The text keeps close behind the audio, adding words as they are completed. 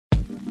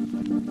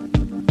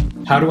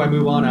How do I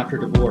move on after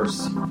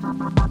divorce?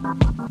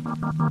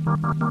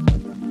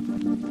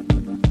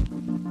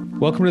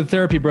 Welcome to the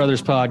Therapy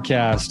Brothers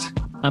podcast.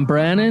 I'm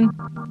Brandon.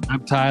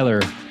 I'm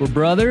Tyler. We're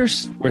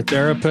brothers. We're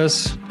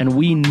therapists. And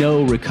we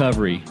know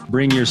recovery.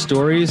 Bring your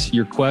stories,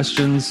 your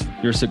questions,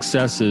 your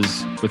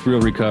successes with real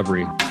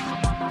recovery.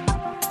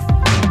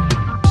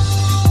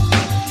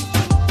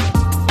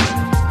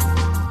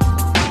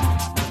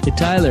 Hey,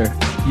 Tyler,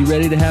 you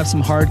ready to have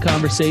some hard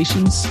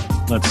conversations?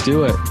 Let's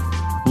do it.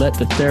 Let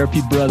the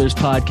Therapy Brothers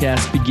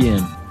podcast begin.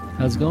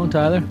 How's it going,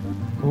 Tyler?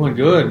 Going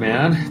good,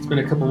 man. It's been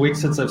a couple weeks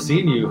since I've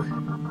seen you.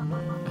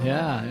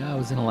 Yeah, I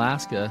was in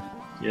Alaska.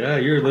 Yeah,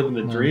 you're living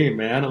the dream,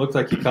 man. It looked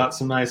like you caught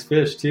some nice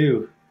fish,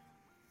 too.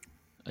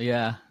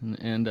 Yeah,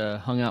 and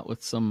hung out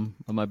with some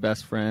of my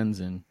best friends,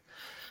 and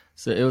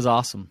so it was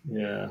awesome.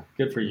 Yeah,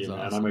 good for you, man.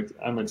 Awesome.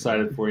 I'm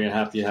excited for you.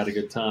 Happy you had a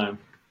good time.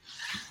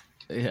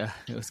 Yeah,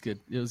 it was good.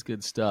 It was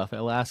good stuff.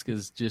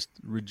 Alaska's just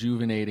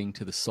rejuvenating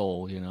to the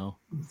soul, you know.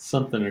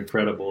 Something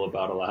incredible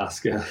about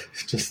Alaska.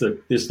 just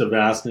the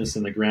vastness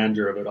and the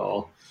grandeur of it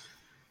all.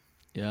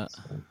 Yeah.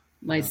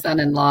 My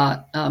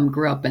son-in-law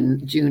grew up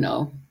in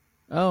Juneau.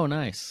 Oh,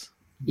 nice.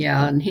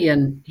 Yeah, and he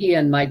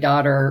and my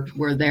daughter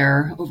were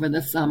there over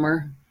the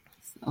summer.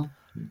 So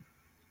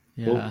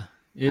yeah,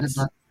 it's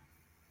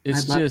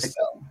just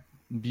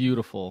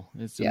beautiful.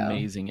 It's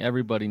amazing.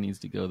 Everybody needs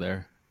to go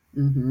there.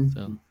 Mm-hmm.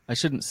 So I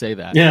shouldn't say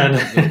that. Yeah,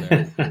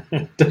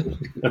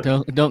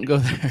 don't go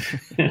there.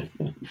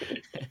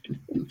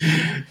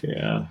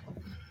 Yeah.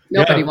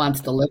 Nobody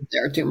wants to live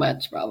there too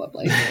much,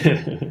 probably.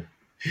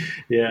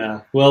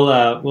 Yeah.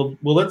 Well,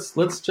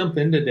 let's jump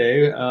in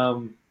today.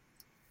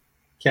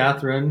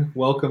 Catherine,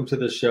 welcome to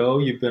the show.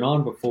 You've been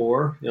on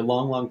before a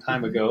long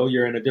time ago.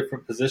 You're in a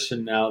different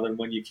position now than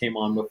when you came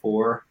on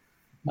before.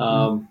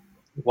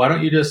 Why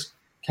don't you just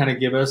kind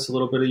of give us a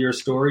little bit of your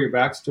story, your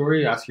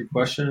backstory, ask your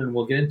question, and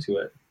we'll get into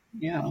it.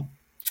 Yeah.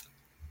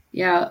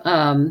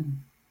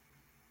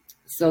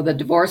 So the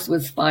divorce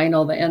was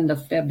final the end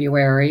of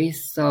February.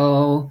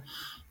 So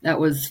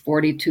that was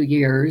 42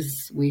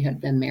 years we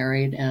had been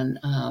married, and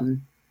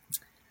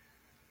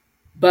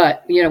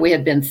but we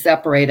had been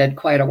separated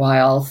quite a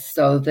while.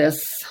 So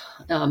this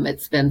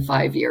it's been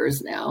 5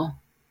 years now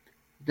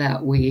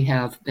that we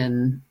have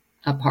been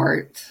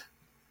apart,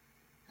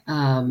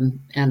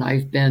 and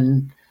I've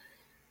been.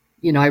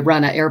 I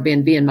run an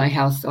Airbnb in my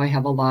house, so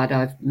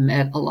I've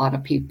met a lot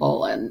of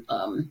people, and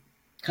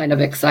kind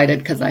of excited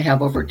because I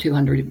have over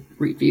 200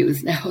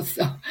 reviews now.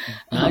 So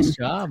nice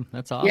job.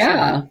 That's awesome.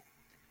 Yeah.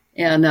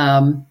 And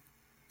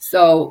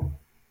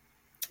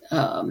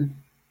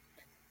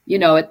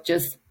it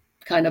just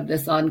kind of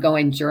this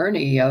ongoing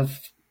journey of,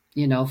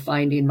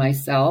 finding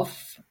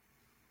myself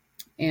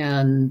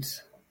and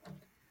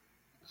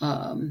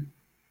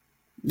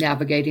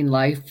navigating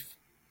life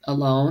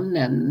alone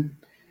and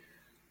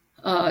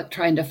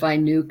trying to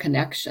find new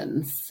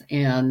connections.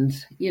 And,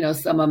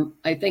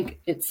 I think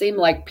it seemed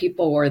like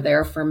people were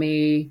there for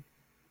me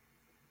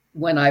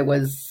when I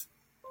was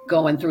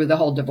going through the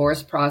whole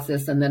divorce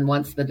process. And then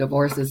once the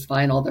divorce is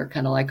final, they're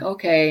kind of like,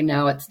 okay,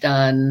 now it's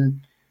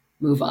done,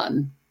 move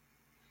on.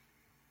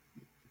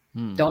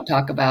 Don't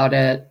talk about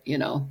it,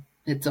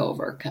 it's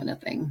over kind of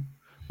thing.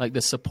 Like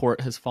the support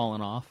has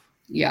fallen off.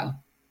 Yeah.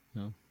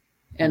 No.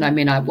 And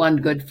one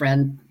good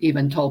friend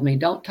even told me,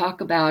 don't talk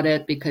about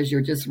it because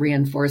you're just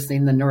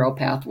reinforcing the neural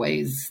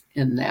pathways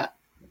in that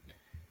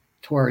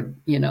toward,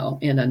 in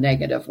a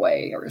negative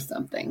way or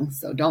something.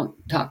 So don't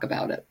talk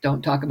about it.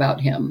 Don't talk about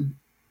him.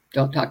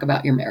 Don't talk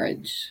about your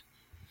marriage.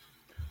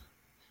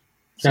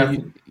 So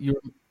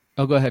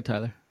go ahead,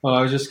 Tyler. Well,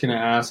 I was just going to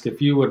ask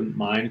if you wouldn't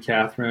mind,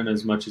 Catherine,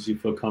 as much as you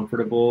feel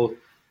comfortable.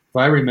 If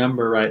I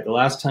remember right, the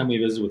last time we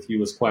visited with you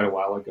was quite a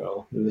while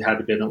ago. It had to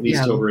have been at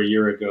least over a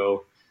year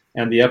ago.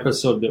 And the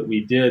episode that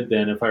we did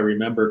then, if I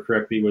remember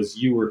correctly, was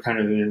you were kind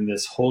of in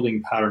this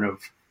holding pattern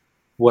of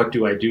what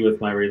do I do with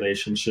my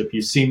relationship?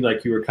 You seemed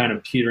like you were kind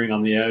of teetering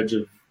on the edge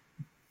of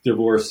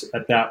divorce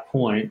at that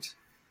point.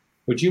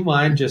 Would you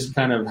mind just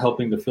kind of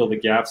helping to fill the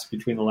gaps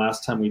between the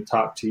last time we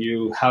talked to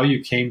you, how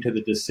you came to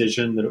the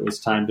decision that it was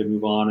time to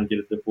move on and get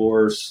a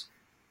divorce,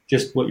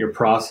 just what your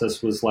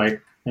process was like,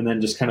 and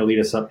then just kind of lead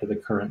us up to the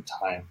current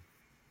time?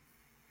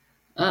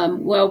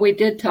 Well, we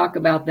did talk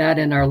about that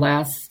in our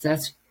last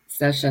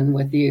session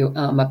with you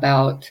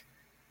about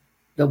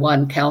the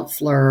one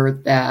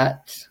counselor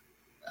that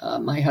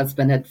my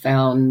husband had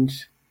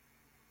found,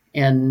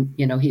 and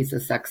he's a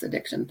sex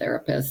addiction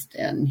therapist,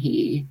 and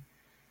he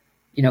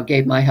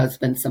gave my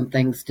husband some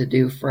things to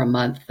do for a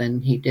month,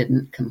 and he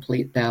didn't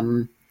complete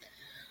them.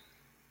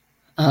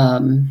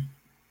 Now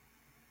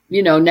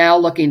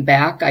looking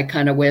back, I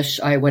kind of wish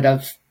I would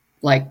have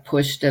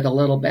pushed it a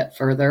little bit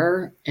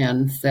further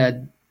and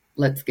said,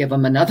 let's give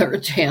him another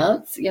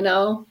chance,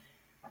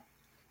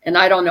 And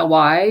I don't know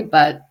why,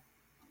 but,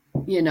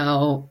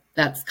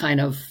 that's kind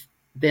of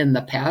been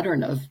the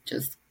pattern of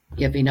just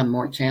giving him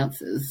more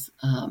chances.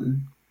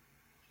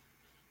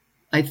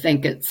 I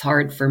think it's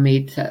hard for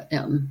me to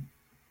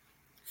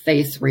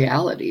face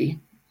reality,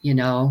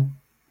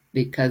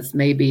 because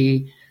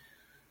maybe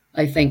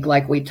I think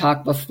like we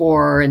talked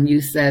before and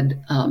you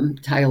said,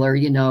 Tyler,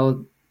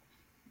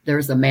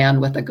 there's a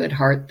man with a good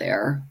heart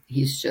there.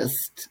 He's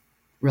just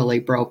really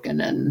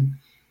broken and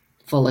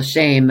full of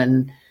shame.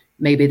 And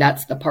maybe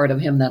that's the part of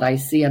him that I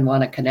see and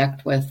want to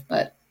connect with,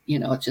 but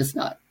it's just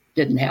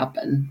didn't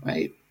happen.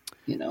 Right.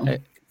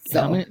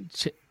 So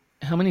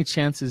how many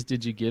chances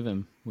did you give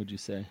him, would you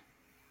say?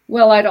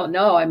 Well, I don't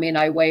know. I mean,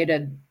 I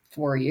waited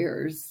 4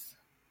 years.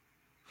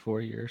 4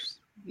 years.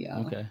 Yeah.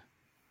 Okay.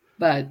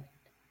 But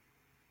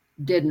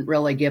didn't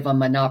really give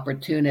him an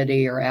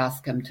opportunity or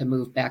ask him to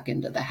move back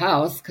into the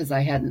house because I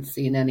hadn't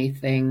seen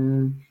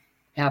anything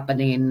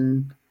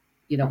happening.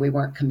 We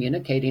weren't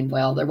communicating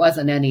well. There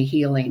wasn't any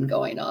healing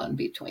going on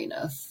between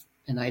us.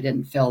 And I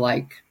didn't feel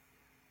like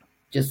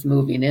just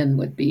moving in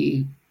would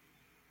be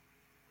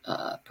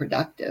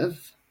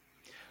productive.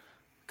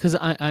 Because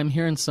I'm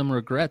hearing some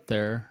regret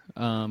there.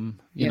 You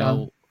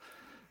know,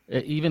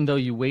 even though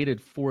you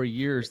waited 4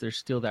 years, there's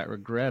still that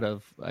regret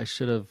of I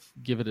should have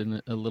given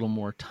it a little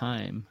more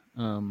time.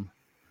 And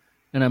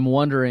I'm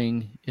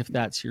wondering if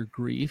that's your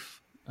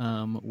grief,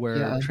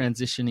 where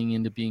transitioning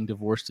into being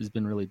divorced has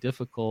been really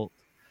difficult,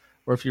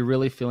 or if you're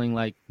really feeling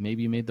like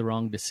maybe you made the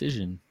wrong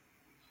decision.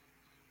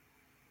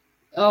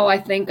 Oh, I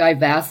think I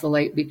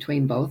vacillate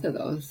between both of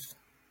those.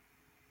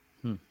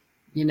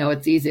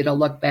 It's easy to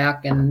look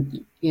back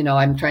and,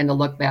 I'm trying to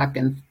look back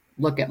and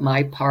look at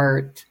my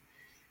part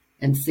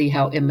and see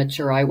how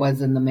immature I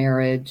was in the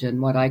marriage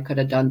and what I could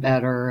have done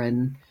better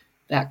and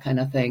that kind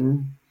of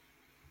thing.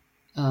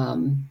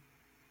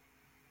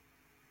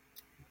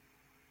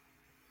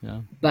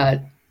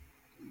 But,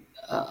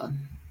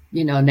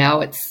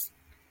 now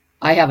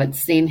I haven't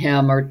seen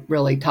him or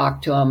really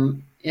talked to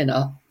him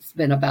it's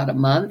been about a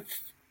month,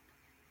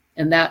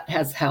 and that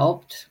has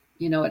helped.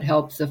 It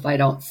helps if I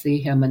don't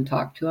see him and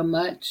talk to him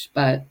much,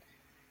 but,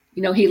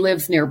 he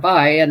lives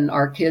nearby and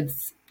our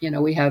kids,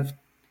 we have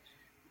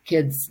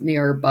kids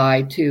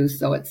nearby too.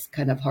 So it's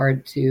kind of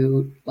hard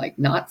to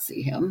not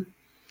see him.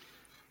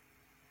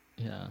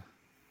 Yeah.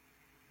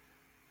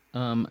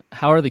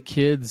 How are the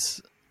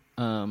kids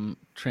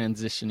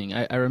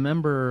transitioning? I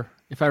remember,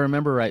 if I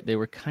remember right, they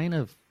were kind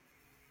of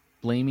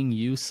blaming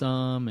you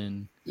some,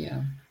 and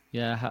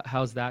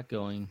how's that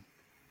going?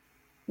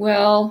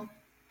 Well,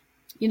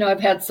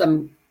 I've had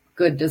some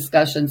good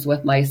discussions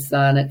with my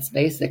son. It's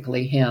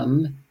basically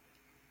him.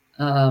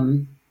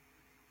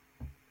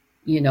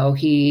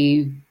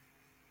 He,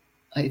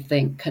 I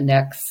think,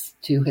 connects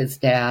to his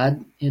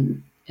dad,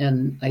 and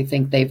I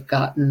think they've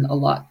gotten a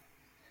lot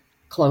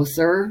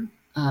closer.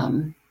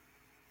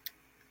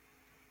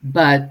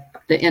 But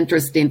the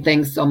interesting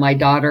thing, so my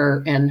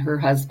daughter and her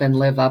husband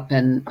live up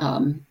in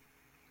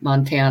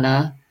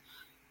Montana,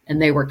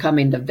 and they were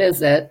coming to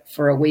visit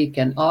for a week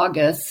in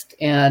August,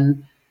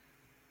 and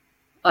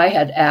I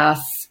had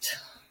asked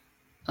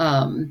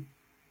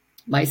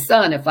my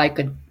son if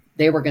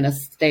they were going to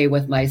stay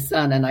with my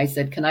son. And I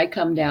said, can I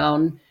come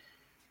down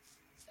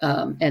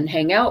and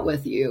hang out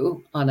with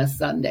you on a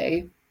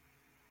Sunday?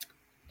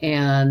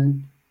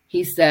 And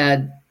he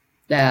said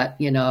that,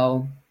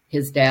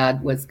 his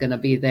dad was going to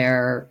be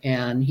there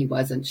and he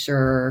wasn't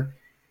sure.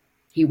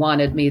 He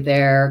wanted me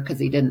there because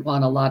he didn't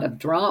want a lot of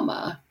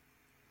drama.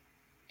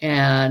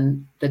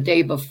 And the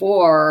day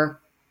before,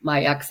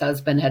 my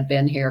ex-husband had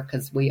been here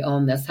because we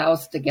own this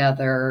house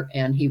together,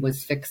 and he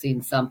was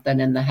fixing something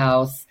in the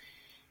house.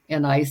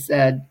 And I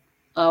said,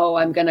 oh,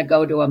 I'm going to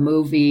go to a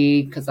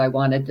movie because I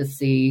wanted to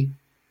see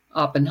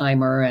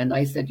Oppenheimer. And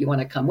I said, you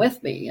want to come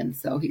with me? And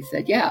so he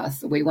said, yeah.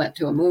 So we went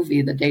to a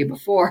movie the day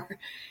before,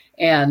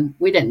 and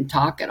we didn't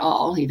talk at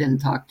all. He didn't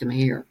talk to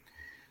me.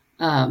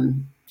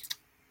 And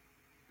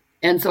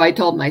so I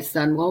told my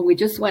son, well, we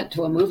just went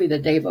to a movie the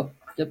day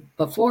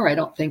before. I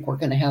don't think we're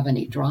going to have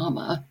any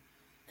drama.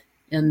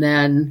 And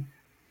then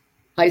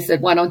I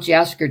said, why don't you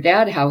ask your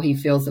dad how he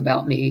feels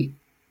about me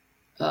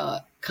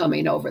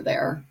coming over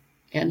there?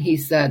 And he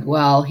said,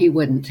 well, he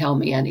wouldn't tell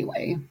me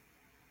anyway.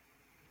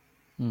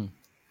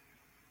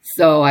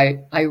 So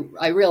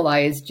I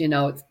realized,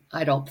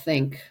 I don't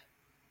think,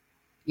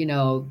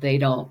 they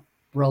don't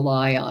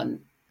rely on,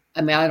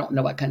 I don't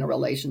know what kind of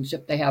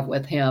relationship they have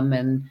with him.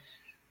 And,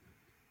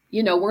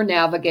 we're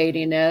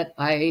navigating it.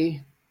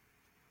 I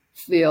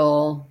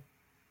feel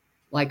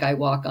like I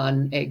walk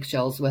on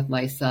eggshells with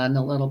my son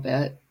a little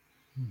bit,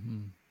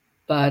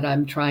 but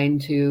I'm trying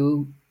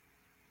to,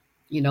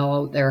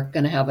 they're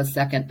going to have a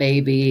second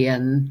baby,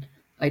 and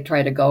I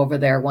try to go over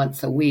there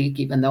once a week,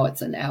 even though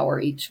it's an hour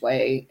each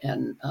way,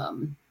 and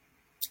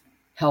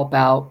help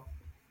out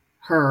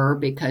her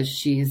because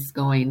she's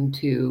going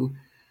to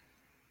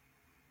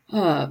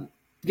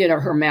get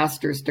her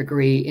master's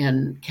degree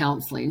in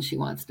counseling. She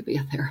wants to be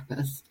a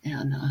therapist.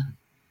 And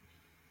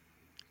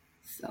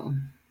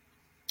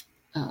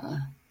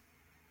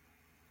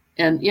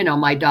and,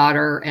 my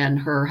daughter and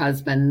her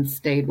husband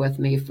stayed with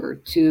me for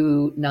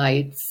 2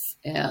 nights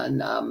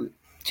and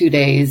 2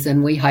 days,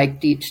 and we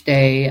hiked each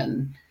day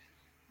and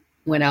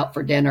went out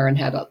for dinner and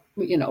had a,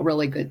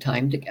 really good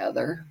time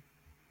together.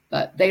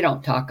 But they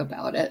don't talk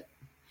about it.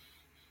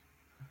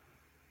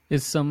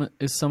 Is some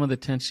of the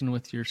tension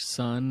with your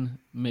son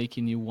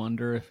making you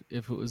wonder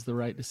if it was the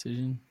right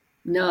decision?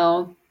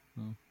 No,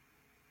 Oh.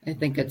 I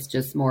think it's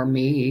just more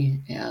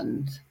me.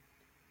 And,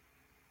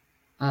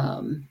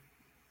 when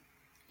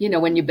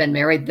you've been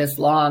married this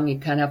long, you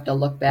kind of have to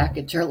look back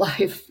at your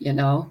life,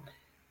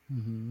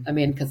 Mm-hmm. I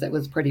mean, because it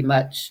was pretty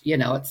much,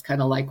 it's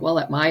kind of like, well,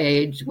 at my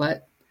age,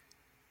 what,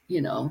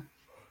 where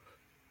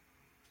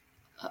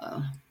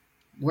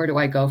do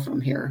I go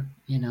from here,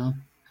 Mm-hmm.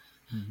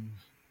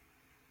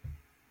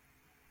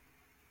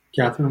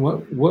 Catherine,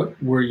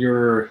 what were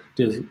your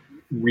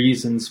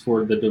reasons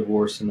for the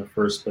divorce in the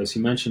first place?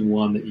 You mentioned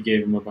one, that you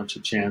gave him a bunch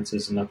of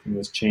chances and nothing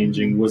was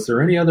changing. Was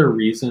there any other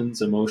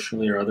reasons,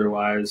 emotionally or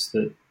otherwise,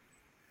 that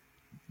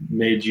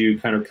made you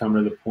kind of come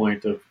to the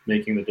point of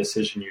making the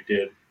decision you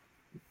did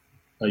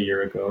a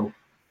year ago?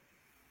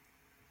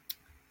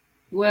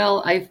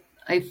 Well, I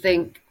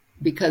think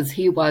because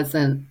he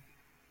wasn't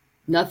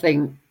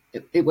nothing,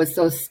 it was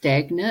so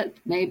stagnant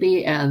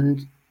maybe,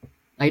 and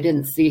I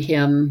didn't see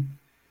him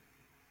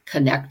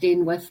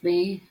connecting with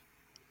me.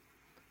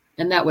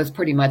 And that was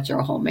pretty much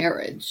our whole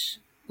marriage,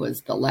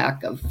 was the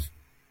lack of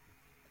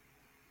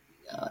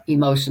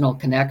emotional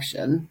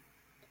connection.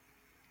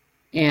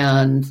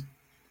 And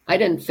I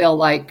didn't feel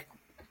like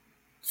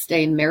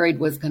staying married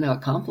was going to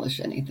accomplish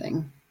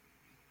anything.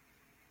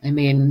 I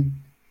mean,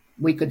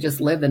 we could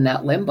just live in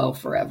that limbo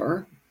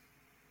forever.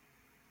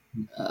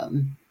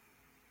 And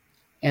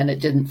it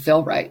didn't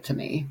feel right to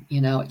me.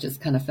 It just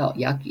kind of felt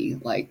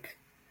yucky. Like,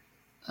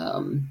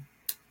 and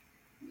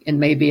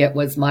maybe it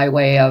was my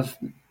way of,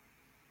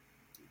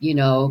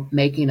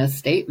 making a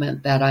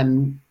statement that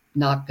I'm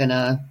not going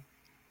to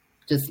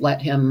just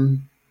let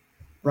him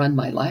run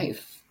my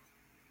life.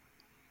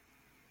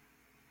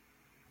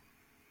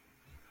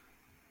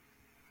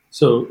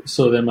 So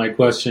then my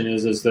question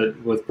is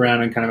that with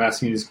Brandon kind of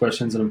asking these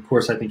questions, and of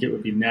course I think it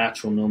would be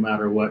natural no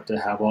matter what to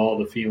have all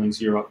the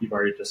feelings you've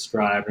already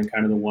described and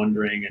kind of the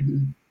wondering.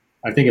 And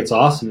Mm-hmm. I think it's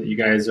awesome that you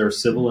guys are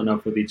civil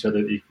enough with each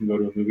other that you can go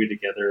to a movie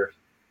together.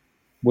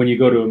 When you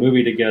go to a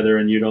movie together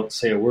and you don't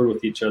say a word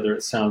with each other,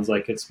 it sounds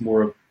like it's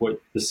more of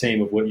the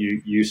same of what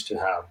you used to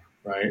have,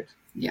 right?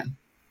 Yeah.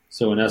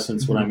 So in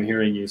essence, what I'm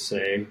hearing you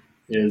say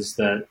is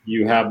that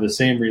you have the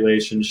same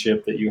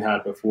relationship that you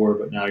had before,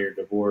 but now you're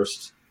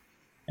divorced.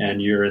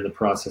 And you're in the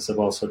process of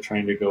also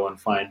trying to go and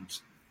find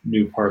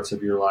new parts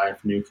of your life,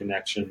 new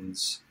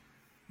connections.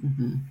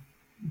 Mm-hmm.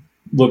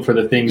 Look for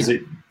the things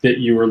that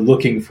you were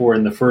looking for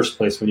in the first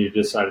place when you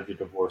decided to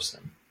divorce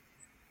them.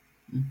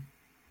 Mm-hmm.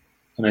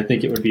 And I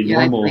think it would be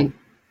normal.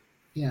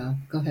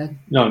 Go ahead.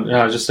 No,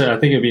 I was just saying, I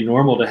think it'd be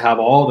normal to have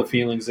all the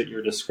feelings that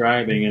you're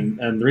describing.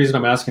 And the reason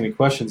I'm asking the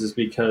questions is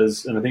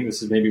because, and I think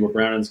this is maybe where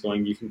Brandon's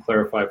going, you can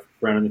clarify,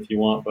 Brandon, if you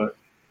want, but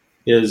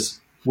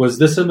was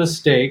this a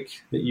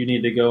mistake that you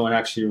need to go and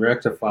actually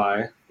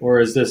rectify? Or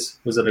was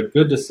it a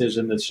good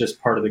decision that's just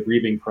part of the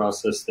grieving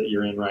process that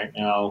you're in right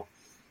now?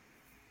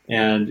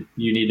 And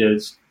you need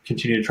to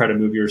continue to try to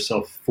move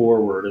yourself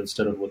forward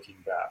instead of looking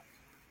back.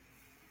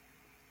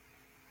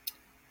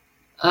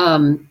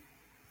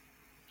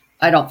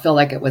 I don't feel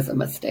like it was a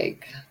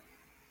mistake.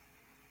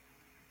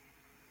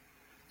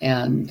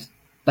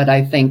 But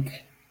I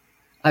think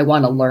I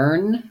want to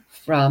learn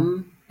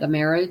from the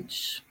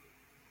marriage,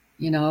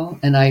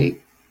 and I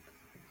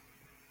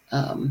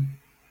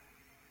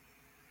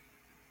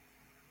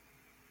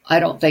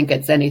don't think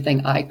it's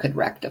anything I could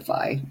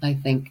rectify. I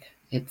think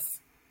it's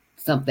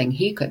something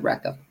he could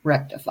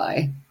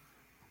rectify.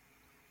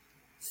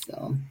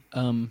 So,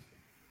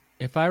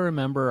 if I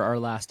remember our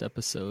last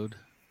episode,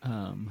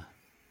 and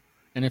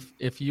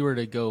if you were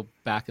to go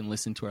back and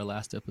listen to our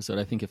last episode,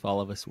 I think if all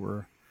of us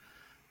were,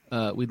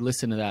 we'd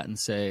listen to that and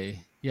say,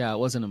 yeah, it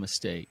wasn't a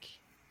mistake.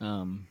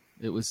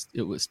 It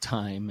was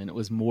time, and it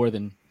was more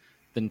than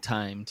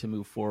time to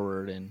move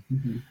forward and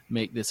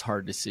make this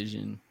hard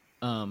decision.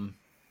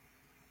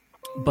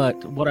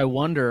 But what I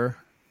wonder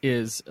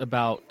is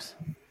about,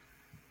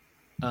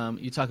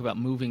 you talk about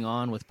moving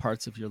on with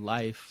parts of your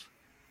life.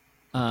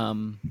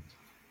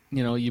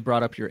 You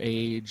brought up your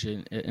age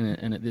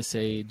and at this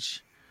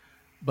age,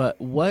 but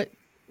what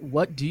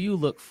do you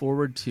look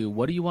forward to?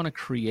 What do you want to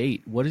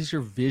create? What is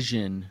your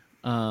vision?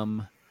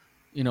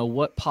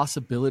 What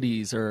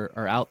possibilities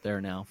are out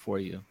there now for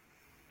you?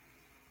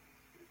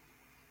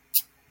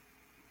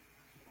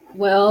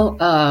 Well,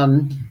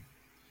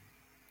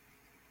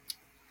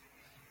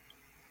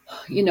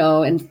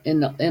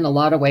 in a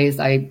lot of ways,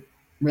 I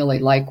really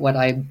like what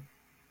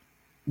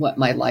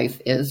my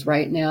life is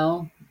right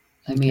now.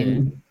 I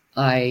mean,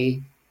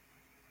 I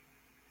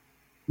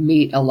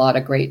meet a lot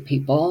of great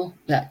people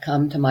that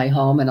come to my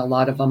home, and a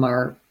lot of them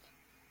are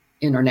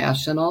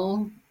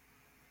international.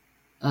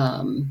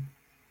 And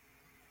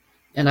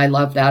I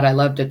love that. I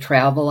love to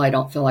travel. I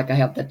don't feel like I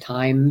have the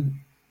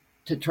time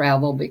to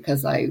travel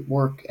because I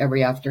work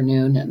every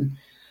afternoon. And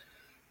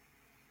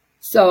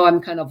so I'm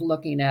kind of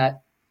looking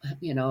at,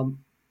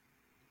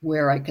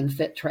 where I can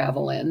fit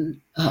travel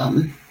in,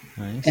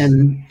 Nice.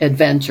 And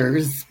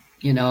adventures.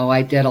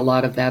 I did a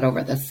lot of that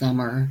over the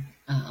summer,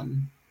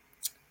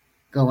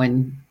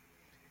 going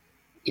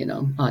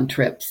on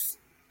trips.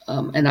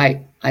 And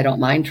I don't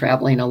mind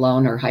traveling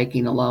alone or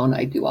hiking alone.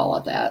 I do all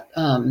of that.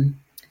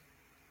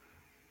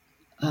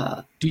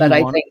 Do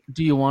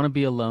you want to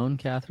be alone,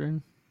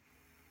 Catherine?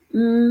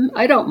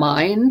 I don't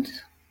mind.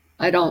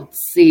 I don't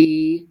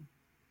see,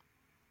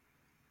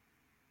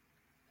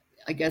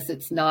 I guess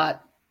it's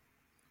not,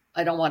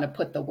 I don't want to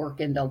put the work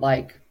into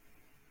like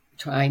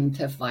trying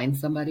to find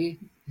somebody,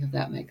 if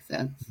that makes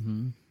sense.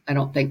 Mm-hmm. I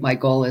don't think my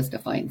goal is to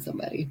find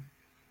somebody.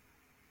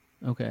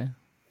 Okay.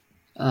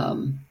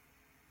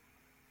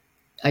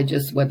 I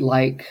just would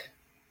like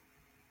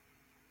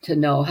to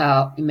know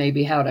how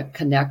to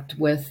connect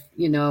with,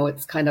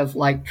 it's kind of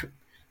like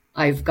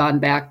I've gone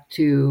back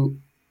to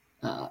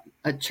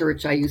a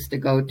church I used to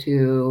go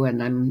to,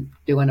 and I'm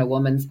doing a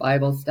women's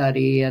Bible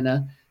study in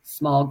a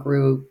small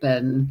group,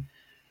 and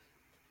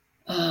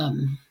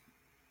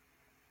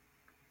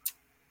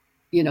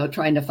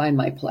trying to find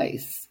my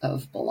place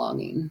of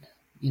belonging,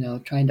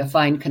 trying to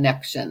find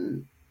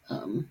connection.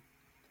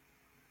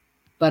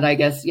 But I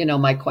guess,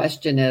 my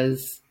question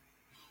is,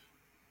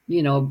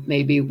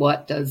 maybe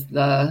what does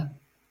the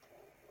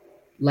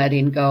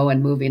letting go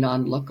and moving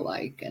on look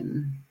like?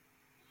 And,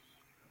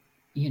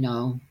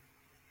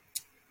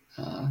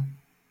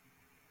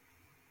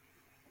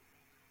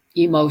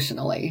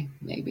 emotionally,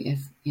 maybe,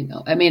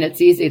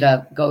 it's easy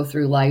to go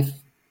through life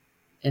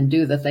and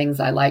do the things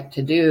I like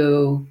to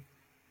do.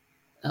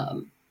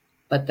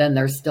 But then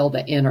there's still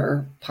the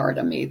inner part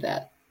of me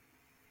that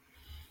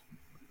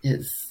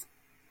is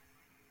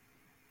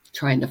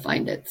trying to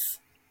find its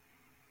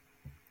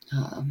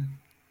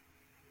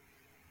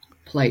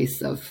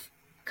place of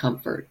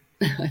comfort.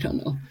 I don't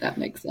know if that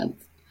makes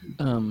sense.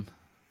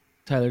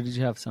 Tyler, did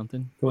you have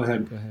something? Go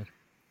ahead.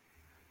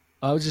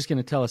 I was just going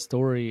to tell a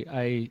story.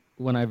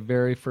 When I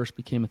very first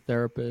became a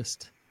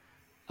therapist,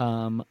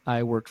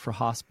 I worked for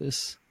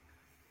hospice,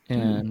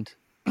 and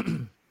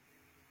it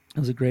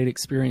was a great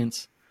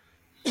experience.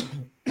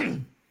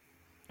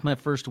 My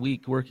first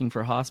week working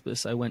for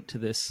hospice, I went to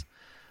this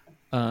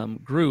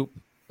group.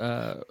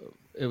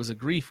 It was a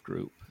grief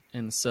group,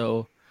 and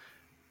so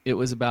it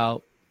was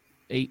about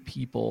 8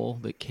 people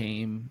that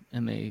came,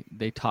 and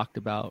they talked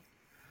about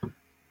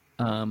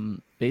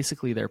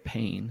basically their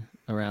pain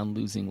around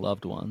losing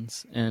loved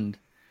ones, and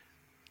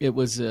it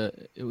was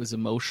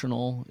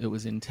emotional, it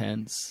was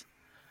intense,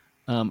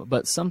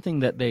 but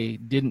something that they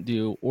didn't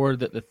do, or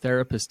that the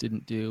therapist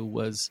didn't do,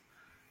 was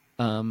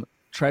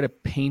try to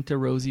paint a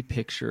rosy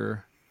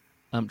picture,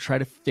 try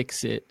to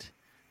fix it,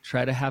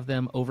 try to have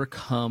them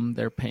overcome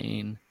their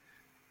pain,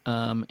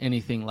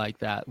 anything like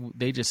that.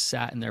 They just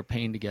sat in their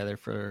pain together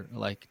for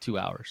like 2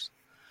 hours.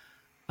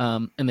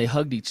 And they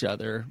hugged each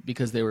other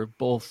because they were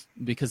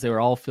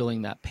all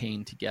feeling that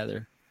pain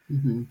together.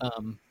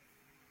 Mm-hmm.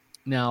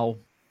 Now,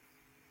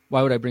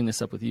 why would I bring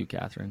this up with you,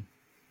 Catherine?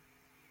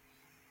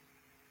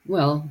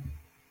 Well,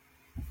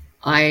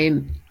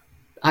 I've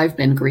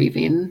been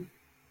grieving,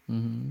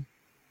 mm-hmm.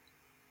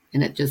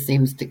 and it just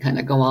seems to kind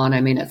of go on. I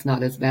mean, it's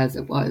not as bad as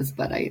it was,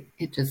 but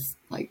it just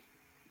like,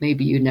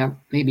 maybe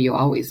you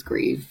always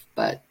grieve,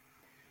 but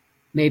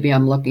maybe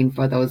I'm looking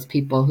for those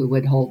people who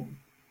would hold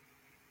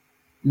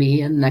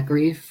me in that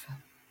grief.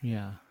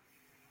 Yeah.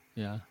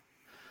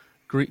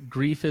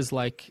 Grief is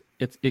like,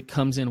 it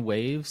comes in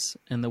waves,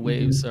 and the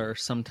waves mm-hmm. are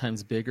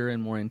sometimes bigger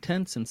and more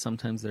intense, and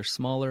sometimes they're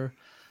smaller.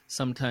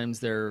 Sometimes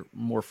they're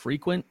more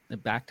frequent,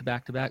 back to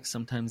back to back.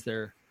 Sometimes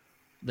they're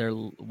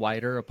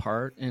wider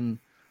apart. And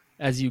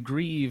as you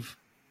grieve,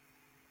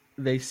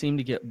 they seem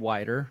to get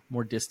wider,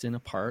 more distant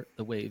apart,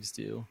 the waves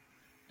do,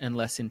 and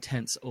less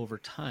intense over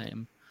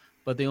time.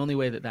 But the only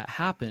way that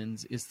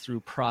happens is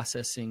through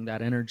processing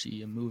that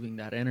energy and moving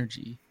that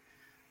energy.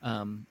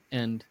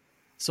 And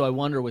so I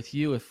wonder with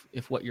you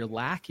if what you're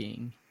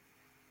lacking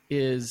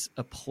is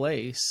a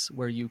place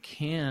where you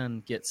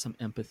can get some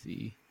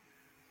empathy,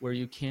 where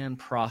you can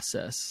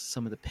process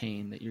some of the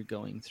pain that you're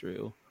going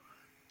through,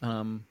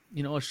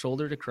 a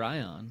shoulder to cry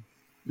on.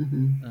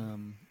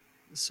 Mm-hmm.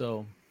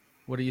 So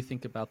what do you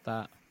think about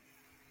that?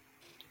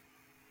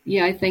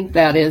 Yeah, I think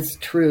that is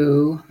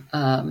true.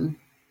 I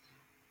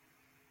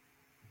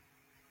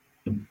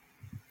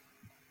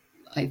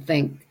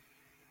think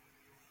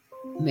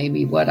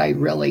maybe what I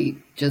really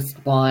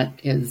just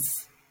want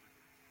is,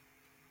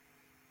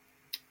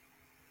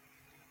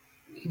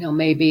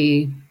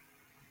 maybe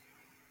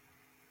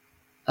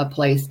a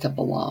place to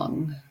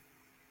belong.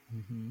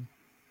 Mm-hmm.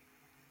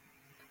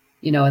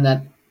 And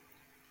that,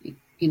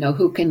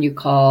 who can you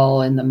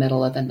call in the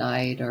middle of the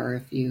night? Or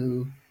if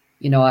I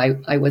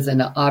was in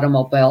an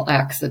automobile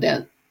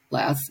accident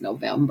last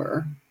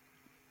November,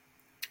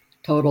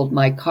 totaled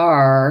my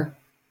car.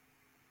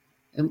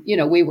 And,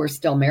 we were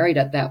still married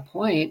at that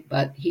point,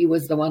 but he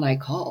was the one I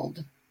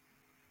called.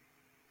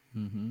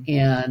 Mm-hmm.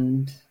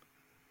 And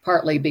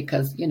partly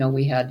because,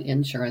 we had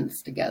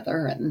insurance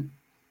together, and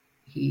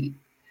he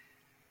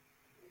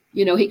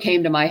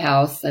came to my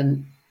house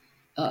and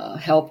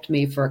helped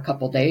me for a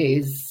couple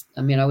days.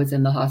 I mean, I was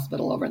in the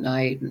hospital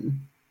overnight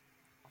and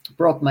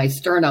broke my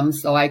sternum,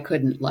 so I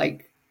couldn't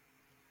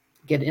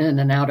get in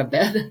and out of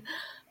bed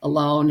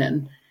alone.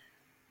 And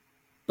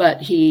but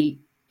he,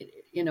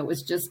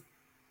 was just,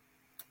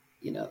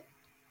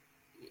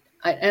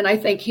 I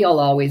think he'll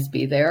always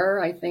be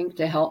there, I think,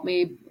 to help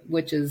me,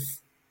 which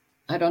is,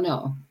 I don't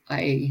know.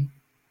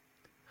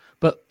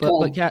 But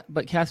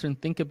Catherine,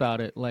 think about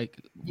it. Like,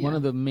 one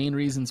of the main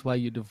reasons why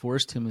you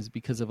divorced him is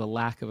because of a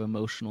lack of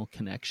emotional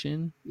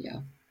connection. Yeah.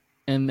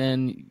 And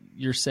then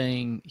you're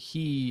saying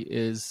he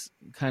is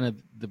kind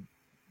of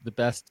the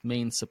best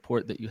main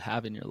support that you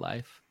have in your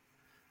life,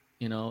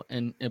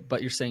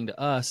 but you're saying to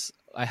us,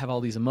 I have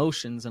all these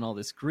emotions and all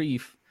this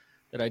grief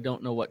that I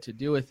don't know what to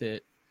do with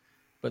it,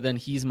 but then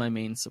he's my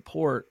main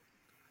support.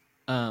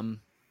 Do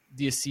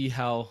you see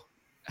how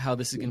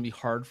this is going to be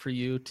hard for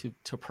you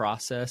to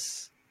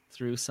process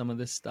through some of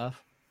this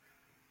stuff?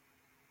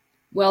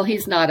 Well,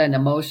 he's not an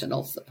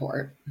emotional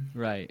support.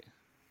 Right.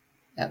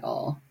 At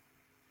all.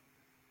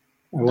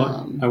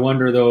 I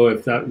wonder, though,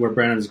 if that where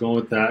Brandon's going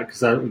with that,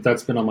 because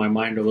that's been on my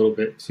mind a little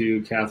bit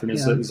too, Catherine,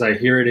 as I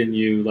hear it in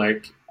you,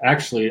 like,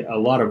 actually a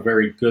lot of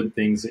very good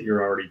things that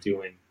you're already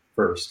doing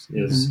first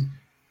is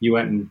you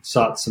went and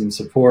sought some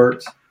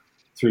support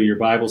through your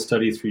Bible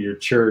study, through your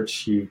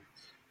church.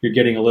 You're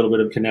getting a little bit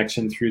of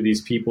connection through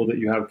these people that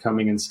you have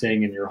coming and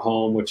staying in your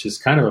home, which is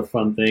kind of a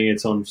fun thing,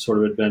 its own sort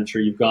of adventure.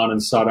 You've gone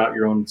and sought out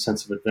your own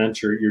sense of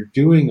adventure. You're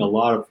doing a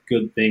lot of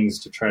good things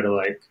to try to,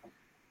 like,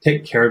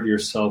 take care of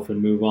yourself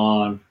and move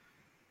on.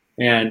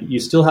 And you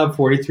still have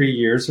 43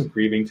 years of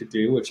grieving to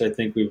do, which I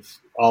think we've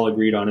all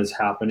agreed on is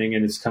happening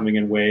and is coming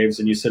in waves.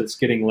 And you said it's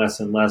getting less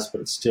and less,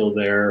 but it's still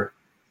there.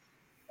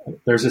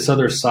 There's this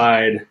other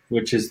side,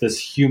 which is this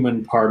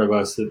human part of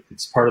us, that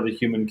it's part of the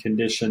human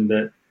condition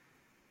that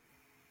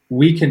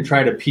we can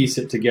try to piece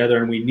it together,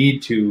 and we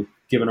need to,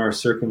 given our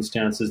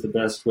circumstances, the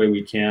best way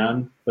we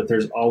can. But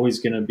there's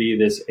always going to be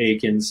this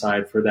ache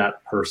inside for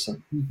that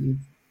person.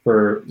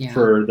 For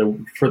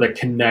the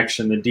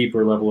connection, the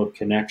deeper level of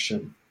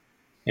connection,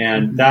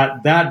 and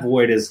that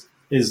void is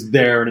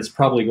there, and it's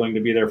probably going to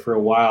be there for a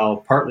while.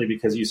 Partly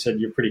because you said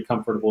you're pretty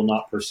comfortable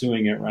not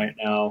pursuing it right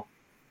now,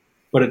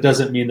 but it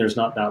doesn't mean there's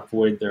not that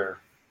void there,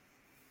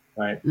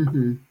 right?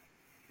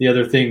 The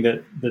other thing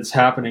that's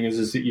happening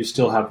is that you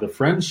still have the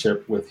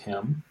friendship with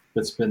him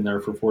that's been there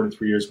for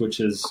 43 years,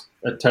 which is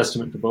a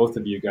testament to both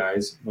of you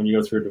guys. When you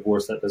go through a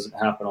divorce, that doesn't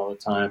happen all the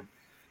time,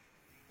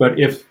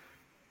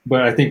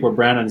 But I think where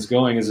Brandon's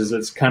going is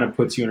it's kind of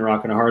puts you in a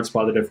rock and a hard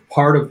spot, that if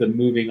part of the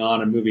moving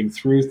on and moving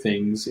through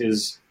things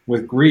is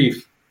with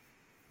grief,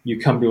 you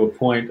come to a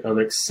point of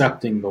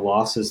accepting the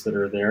losses that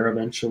are there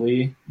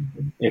eventually.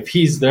 If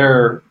he's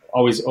there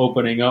always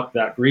opening up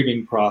that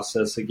grieving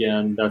process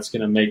again, that's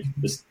going to make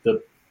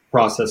the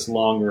process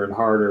longer and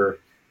harder.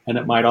 And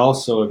it might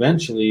also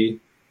eventually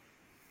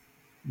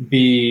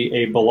be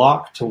a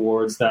block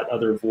towards that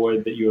other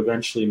void that you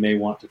eventually may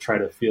want to try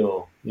to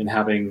fill in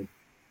having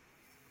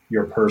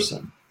your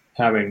person,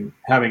 having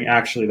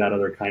actually that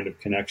other kind of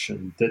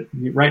connection that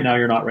right now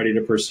you're not ready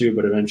to pursue,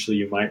 but eventually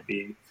you might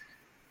be.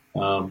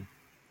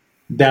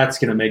 That's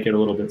going to make it a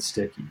little bit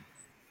sticky.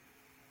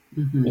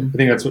 I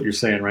think that's what you're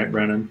saying, right,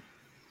 Brennan?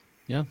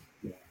 Yeah.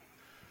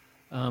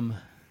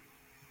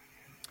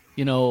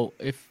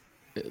 If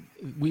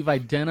we've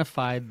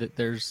identified that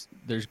there's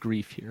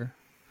grief here,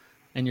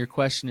 and your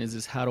question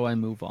is how do I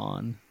move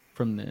on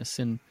from this?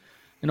 And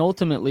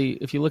ultimately,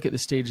 if you look at the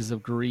stages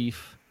of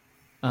grief,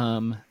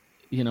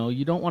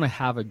 you don't want to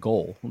have a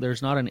goal.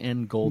 There's not an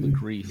end goal to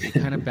grief. It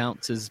kind of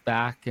bounces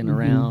back and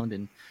around,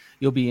 and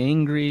you'll be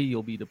angry,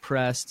 you'll be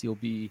depressed, you'll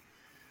be,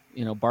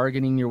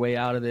 bargaining your way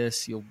out of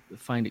this, you'll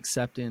find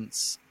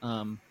acceptance.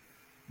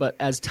 But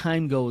as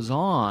time goes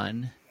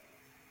on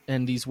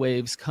and these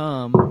waves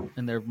come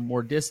and they're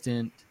more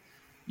distant,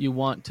 you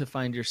want to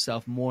find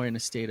yourself more in a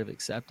state of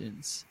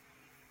acceptance.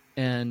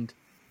 And,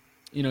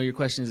 your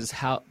question is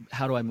how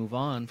do I move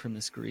on from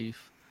this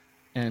grief?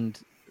 And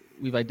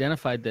we've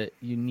identified that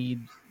you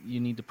need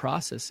to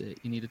process it.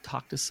 You need to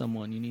talk to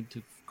someone. You need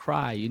to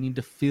cry. You need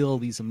to feel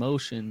these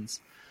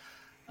emotions.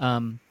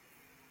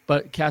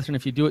 But Catherine,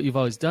 if you do what you've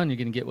always done, you're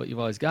going to get what you've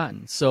always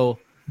gotten. So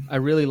I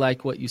really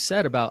like what you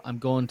said about I'm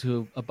going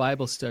to a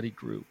Bible study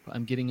group.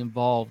 I'm getting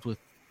involved with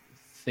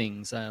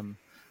things. I'm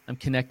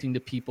connecting to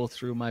people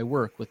through my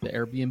work with the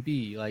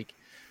Airbnb. Like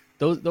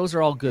those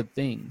are all good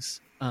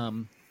things.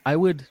 I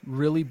would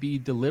really be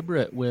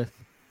deliberate with,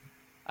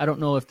 I don't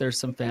know if there's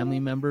some family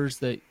members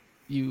that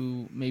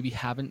you maybe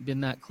haven't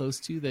been that close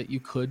to that you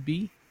could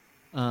be,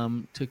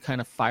 to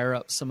kind of fire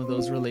up some of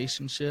those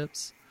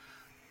relationships,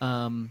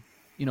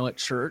 at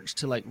church,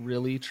 to like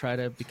really try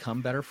to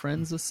become better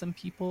friends with some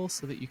people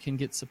so that you can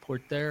get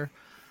support there.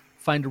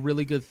 Find a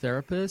really good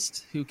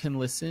therapist who can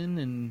listen,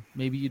 and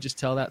maybe you just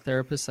tell that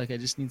therapist, like, I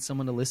just need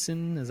someone to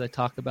listen as I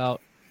talk about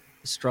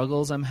the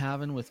struggles I'm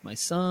having with my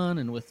son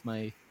and with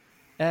my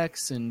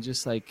ex, and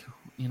just like,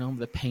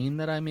 the pain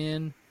that I'm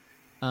in.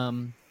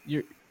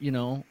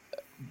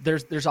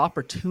 There's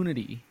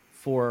opportunity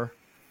for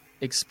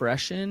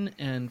expression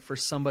and for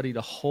somebody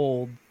to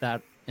hold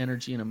that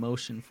energy and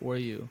emotion for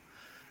you.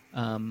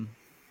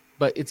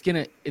 But it's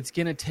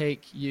gonna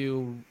take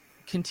you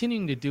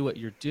continuing to do what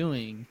you're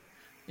doing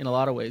in a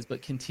lot of ways,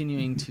 but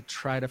continuing to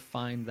try to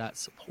find that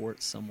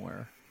support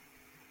somewhere.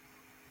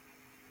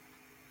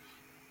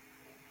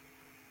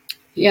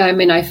 Yeah, I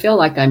mean, I feel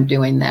like I'm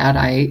doing that.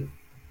 I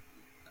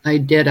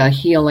did a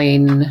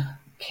healing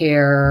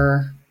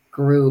care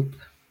group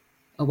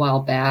a while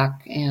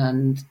back,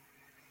 and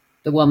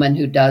the woman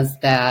who does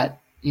that,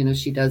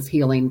 she does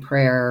healing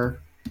prayer.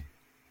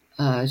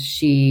 I've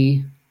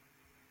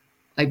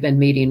been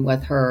meeting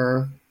with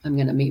her. I'm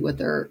going to meet with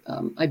her.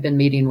 I've been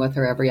meeting with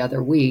her every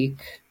other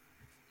week,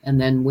 and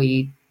then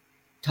we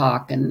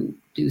talk and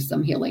do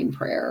some healing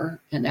prayer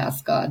and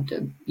ask God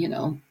to,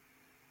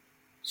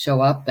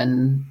 show up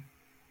and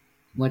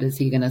what is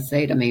he going to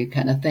say to me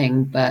kind of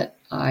thing. But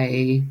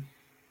I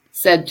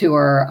said to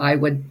her, I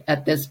would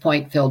at this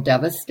point feel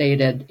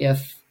devastated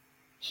if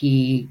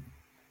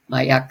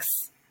my ex,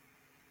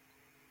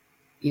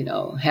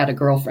 had a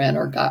girlfriend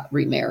or got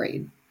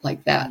remarried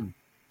like that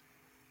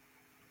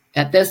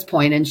at this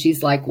point. And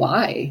she's like,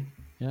 why?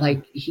 Yeah.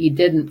 Like, he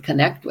didn't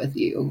connect with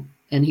you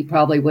and he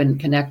probably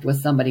wouldn't connect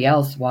with somebody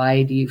else.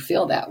 Why do you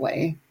feel that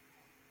way?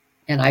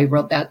 And I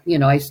wrote that,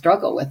 I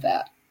struggle with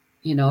that.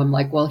 I'm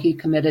like, well, he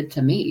committed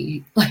to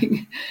me,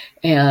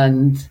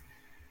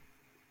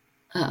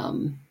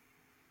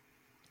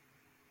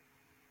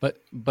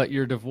 but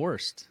you're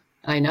divorced.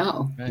 I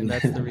know. And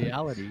that's the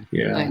reality.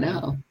 Yeah, I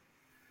know.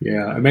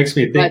 Yeah, it makes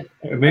me think.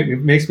 It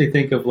makes me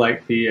think of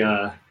like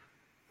the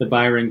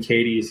Byron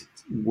Katie's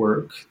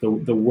work, the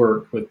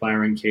work with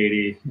Byron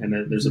Katie, and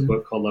then there's a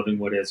book called Loving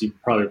What Is.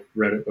 You've probably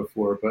read it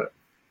before, but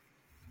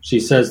she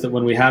says that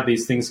when we have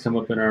these things come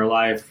up in our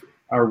life,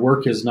 our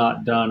work is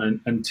not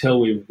done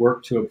until we've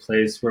worked to a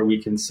place where we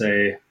can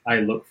say, I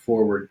look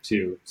forward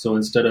to. So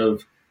instead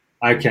of,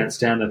 I can't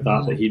stand the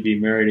thought that he'd be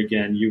married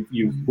again,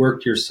 you've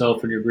worked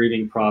yourself and your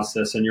grieving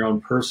process and your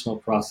own personal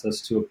process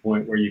to a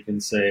point where you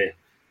can say,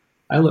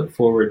 I look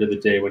forward to the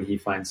day when he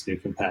finds new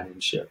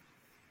companionship.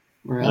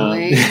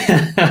 Really?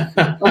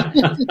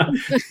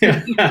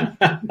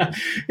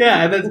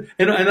 Yeah,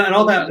 and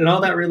all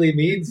that really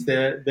means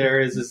that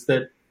there is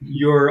that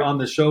you're on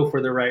the show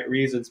for the right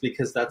reasons,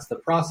 because that's the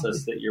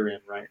process that you're in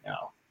right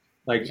now.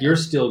 Like, you're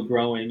still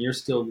growing, you're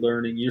still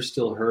learning, you're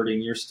still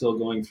hurting, you're still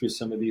going through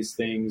some of these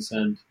things,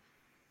 and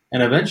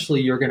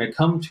eventually you're going to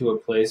come to a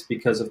place,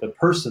 because of the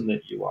person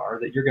that you are,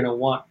 that you're going to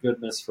want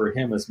goodness for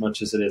him as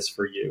much as it is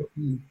for you.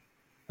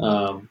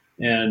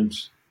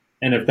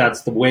 And if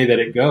that's the way that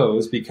it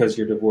goes, because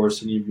you're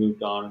divorced and you've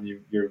moved on and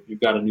you've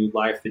got a new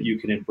life that you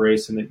can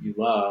embrace and that you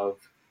love,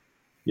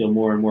 you'll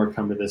more and more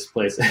come to this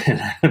place.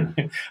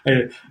 I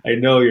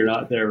know you're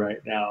not there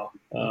right now.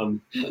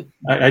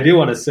 I do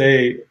want to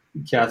say,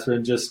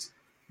 Catherine,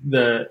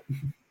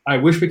 I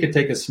wish we could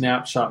take a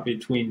snapshot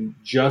between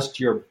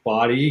just your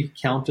body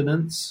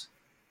countenance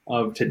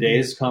of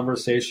today's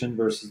conversation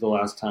versus the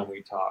last time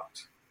we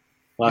talked.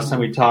 Last time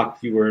we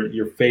talked,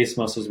 your face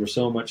muscles were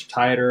so much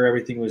tighter.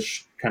 Everything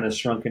was kind of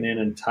shrunken in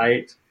and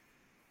tight.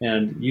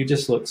 And you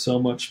just look so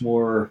much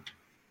more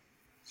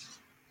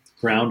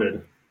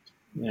grounded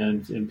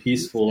and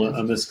peaceful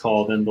on this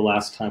call than the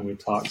last time we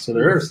talked. So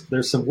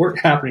there's some work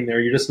happening there.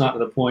 You're just not at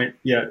the point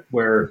yet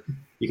where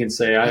you can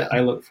say, I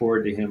look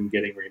forward to him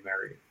getting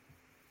remarried.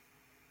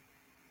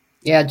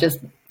 Yeah, just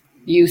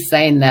you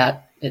saying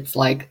that, it's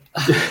like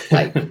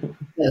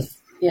this,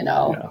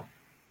 Yeah.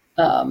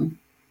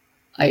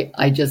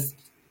 I just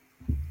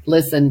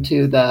listened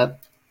to the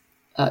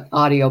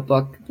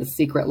audiobook, The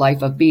Secret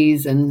Life of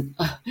Bees, and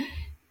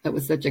it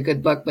was such a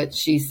good book. But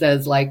she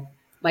says, like,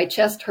 my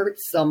chest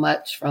hurts so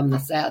much from the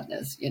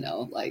sadness, and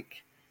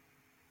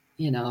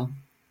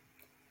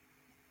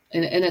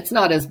it's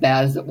not as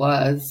bad as it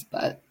was,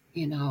 but,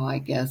 I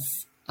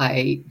guess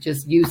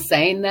you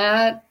saying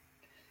that,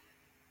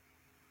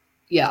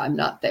 I'm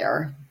not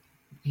there,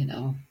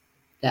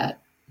 that.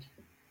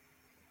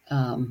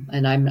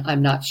 And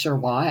I'm not sure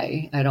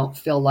why. I don't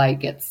feel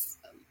like it's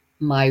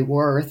my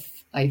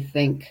worth. I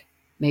think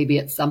maybe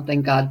it's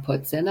something God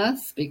puts in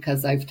us,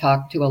 because I've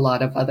talked to a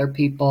lot of other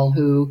people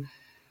who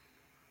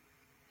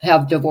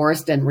have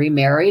divorced and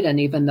remarried, and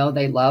even though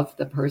they love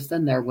the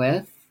person they're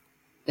with,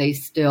 they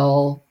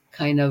still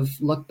kind of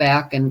look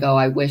back and go,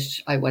 I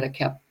wish I would have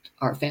kept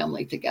our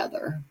family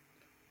together.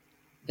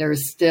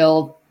 There's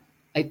still,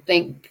 I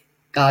think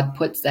God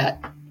puts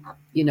that,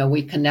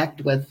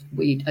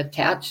 we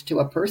attach to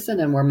a person,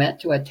 and we're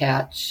meant to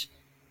attach,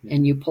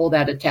 and you pull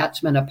that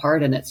attachment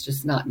apart and it's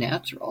just not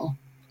natural.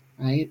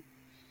 Right.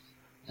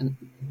 And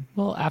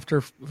well,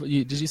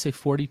 did you say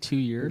 42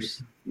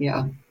 years?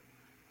 Yeah.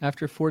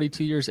 After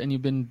 42 years, and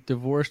you've been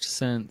divorced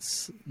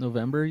since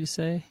November, you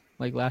say,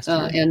 like last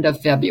year? End of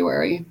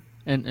February.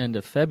 And end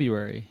of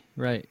February.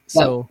 Right.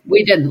 But so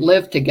we didn't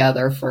live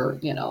together for,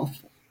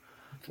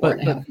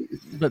 4.5 years.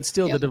 But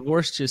still, the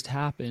divorce just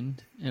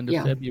happened end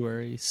of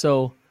February.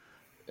 So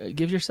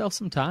give yourself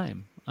some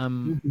time.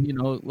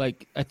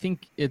 I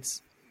think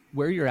it's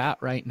where you're at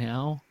right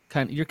now.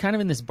 You're kind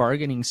of in this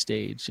bargaining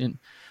stage, and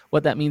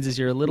what that means is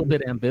you're a little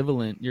bit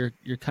ambivalent. You're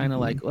kind of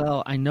like,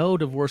 well, I know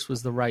divorce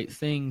was the right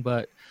thing,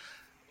 but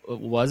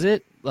was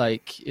it?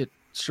 Like, it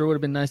sure would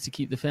have been nice to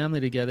keep the family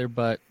together,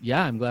 but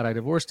yeah, I'm glad I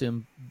divorced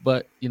him.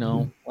 But, you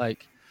know,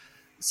 like,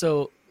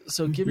 so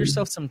give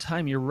yourself some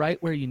time. You're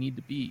right where you need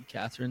to be,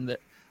 Catherine. That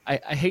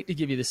I hate to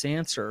give you this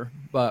answer,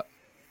 but,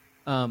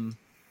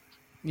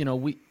 you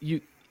know,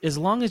 as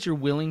long as you're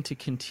willing to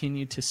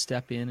continue to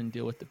step in and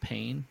deal with the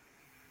pain,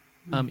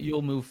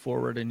 you'll move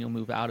forward and you'll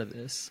move out of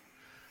this.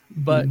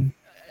 But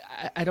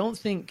I don't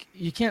think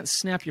you can't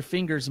snap your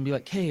fingers and be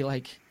like, hey,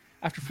 like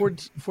after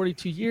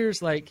 42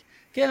 years, like,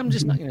 okay, I'm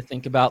just not going to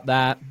think about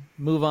that.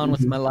 Move on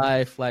with my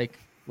life, like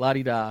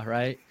la-di-da,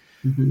 right?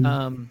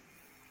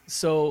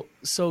 So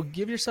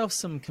give yourself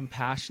some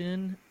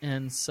compassion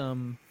and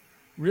some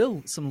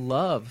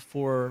love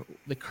for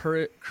the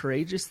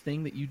courageous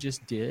thing that you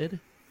just did.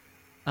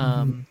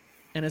 And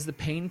as the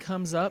pain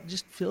comes up,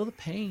 just feel the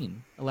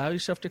pain. Allow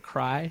yourself to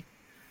cry.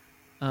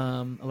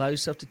 Allow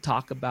yourself to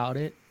talk about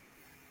it,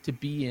 to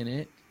be in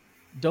it.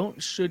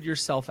 Don't should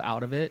yourself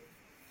out of it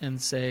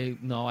and say,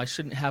 no, I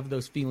shouldn't have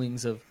those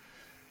feelings of,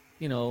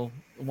 you know,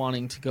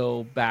 wanting to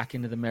go back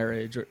into the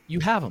marriage. Or you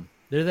have them.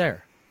 They're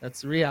there.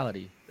 That's the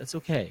reality. That's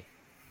okay.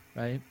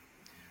 Right?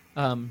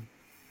 Yeah.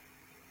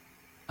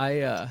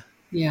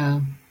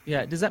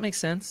 Does that make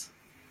sense?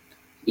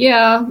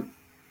 Yeah.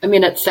 I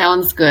mean, it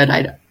sounds good.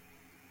 I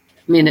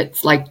mean,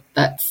 it's like,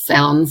 that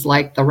sounds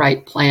like the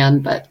right plan,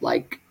 but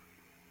like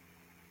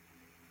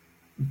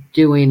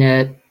doing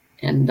it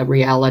and the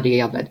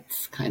reality of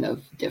it's kind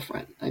of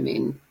different. I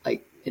mean,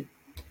 like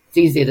it's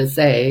easy to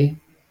say,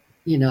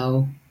 you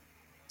know,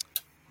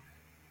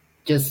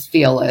 just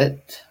feel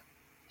it.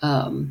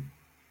 And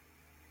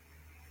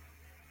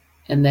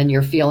then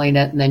you're feeling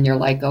it and then you're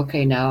like,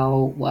 okay,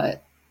 now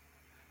what?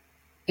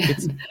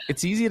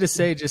 It's easy to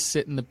say, just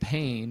sit in the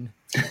pain,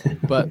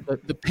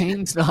 but the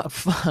pain's not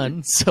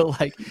fun. So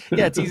like,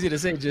 yeah, it's easy to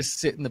say, just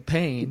sit in the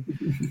pain.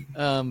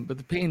 But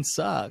the pain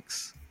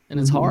sucks and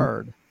it's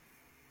hard.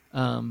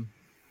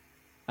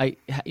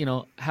 You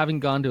know, having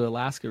gone to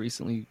Alaska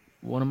recently,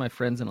 one of my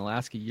friends in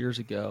Alaska years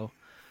ago,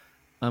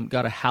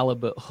 got a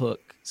halibut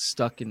hook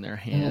stuck in their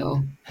hand.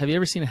 Oh. Have you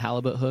ever seen a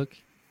halibut hook?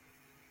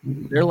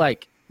 They're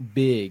like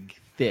big,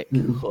 thick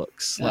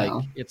hooks. Oh.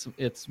 Like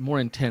it's more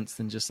intense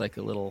than just like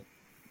a little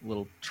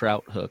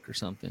trout hook or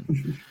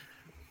something.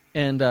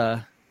 And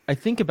I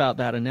think about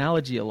that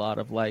analogy a lot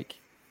of like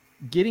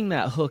getting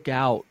that hook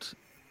out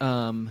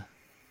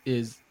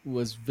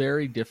was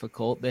very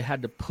difficult. They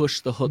had to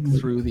push the hook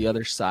through the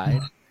other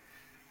side.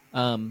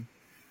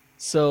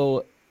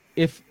 So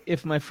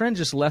if my friend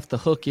just left the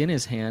hook in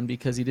his hand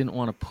because he didn't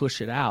want to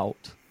push it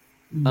out,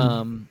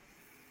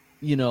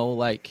 you know,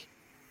 like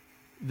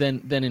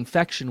then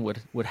infection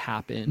would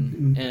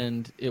happen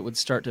and it would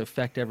start to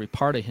affect every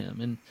part of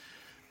him. And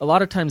a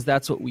lot of times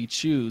that's what we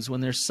choose when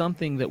there's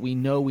something that we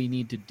know we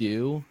need to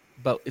do,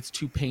 but it's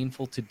too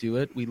painful to do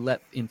it. We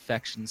let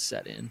infections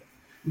set in.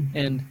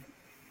 And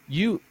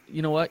you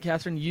know what,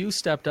 Catherine, you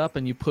stepped up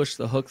and you pushed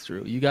the hook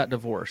through. You got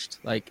divorced.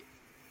 Like,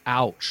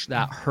 ouch,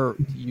 that hurt.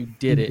 You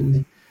did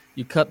it.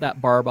 You cut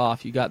that barb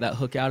off. You got that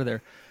hook out of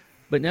there.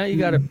 But now you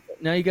got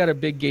a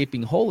big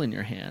gaping hole in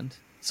your hand.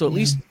 So at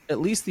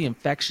least the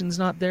infection's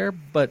not there,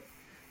 but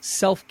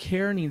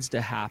self-care needs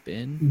to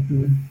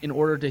happen in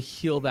order to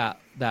heal that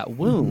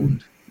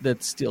wound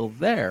that's still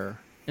there.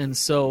 And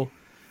so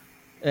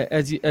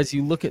as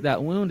you look at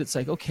that wound, it's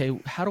like, okay,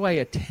 how do I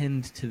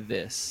attend to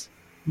this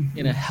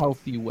in a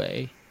healthy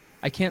way?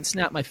 I can't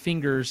snap my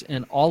fingers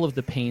and all of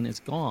the pain is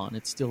gone.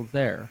 It's still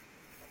there.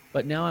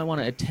 But now I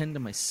want to attend to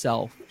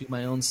myself, do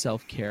my own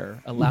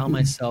self-care, allow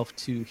myself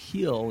to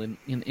heal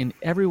in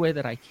every way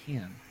that I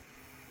can.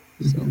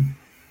 So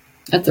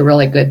that's a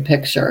really good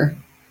picture.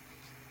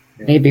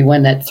 Maybe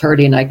when that's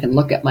hurting, I can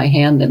look at my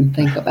hand and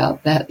think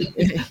about that.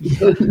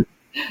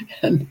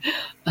 And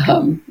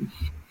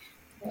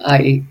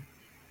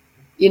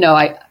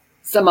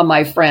some of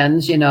my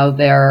friends, you know,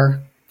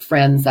 they're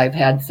friends I've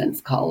had since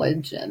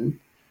college, and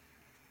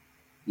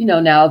you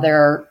know, now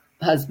their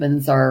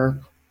husbands are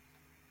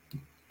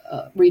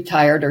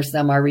retired or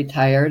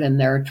semi-retired, and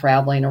they're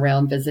traveling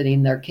around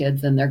visiting their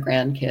kids and their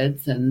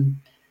grandkids and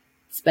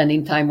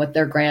spending time with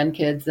their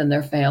grandkids and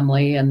their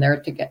family, and they're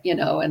together, you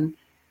know, and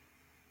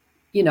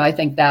you know, I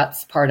think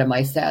that's part of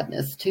my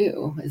sadness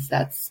too, is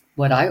that's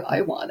what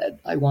I wanted.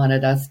 I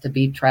wanted us to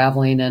be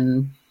traveling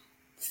and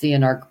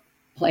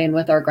playing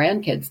with our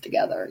grandkids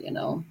together, you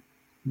know,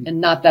 and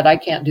not that I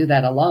can't do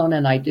that alone,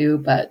 and I do,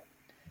 but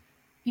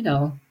you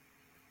know,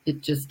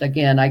 it just,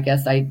 again, I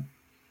guess I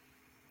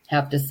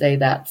have to say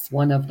that's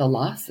one of the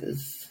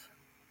losses,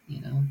 you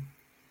know.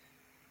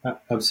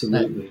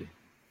 Absolutely.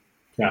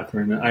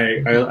 Catherine,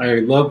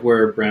 I love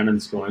where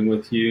Brandon's going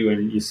with you,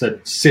 and you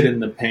said sit in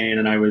the pain,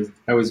 and I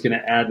was going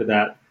to add to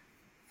that,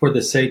 for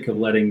the sake of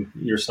letting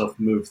yourself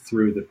move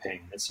through the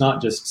pain. It's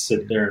not just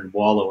sit there and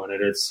wallow in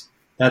it.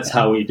 That's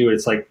how we do it.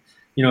 It's like,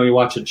 you know, you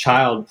watch a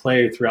child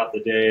play throughout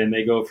the day, and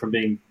they go from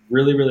being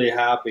really, really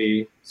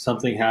happy,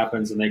 something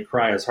happens, and they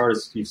cry as hard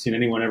as you've seen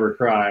anyone ever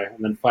cry,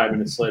 and then 5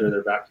 minutes later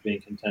they're back to being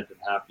content and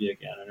happy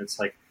again. And it's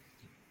like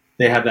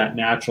they have that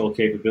natural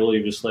capability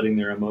of just letting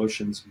their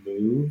emotions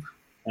move.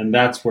 And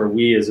that's where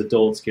we as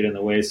adults get in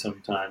the way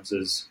sometimes,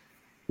 is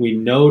we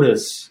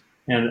notice,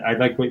 and I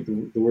like what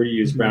the word you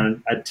use,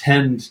 Brown,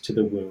 attend to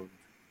the wound.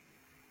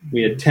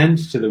 We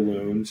attend to the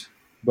wound,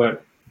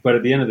 but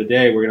at the end of the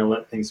day, we're going to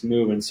let things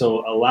move. And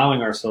so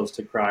allowing ourselves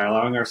to cry,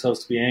 allowing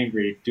ourselves to be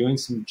angry, doing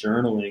some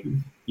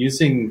journaling,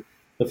 using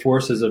the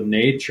forces of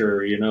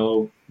nature,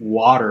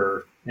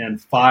 water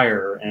and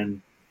fire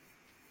and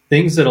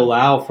things that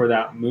allow for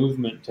that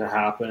movement to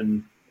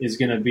happen is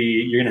going to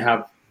be, you're going to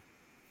have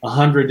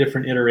 100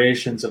 different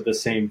iterations of the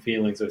same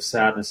feelings of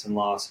sadness and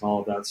loss and all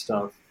of that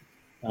stuff.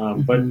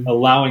 But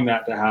allowing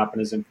that to happen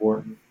is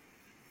important.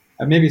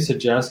 I maybe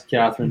suggest,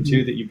 Catherine,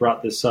 too, that you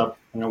brought this up.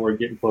 I know we're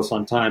getting close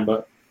on time,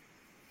 but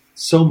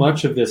so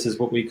much of this is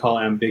what we call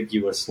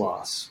ambiguous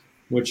loss,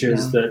 which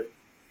is that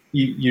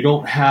you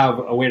don't have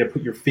a way to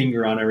put your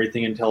finger on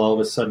everything until all of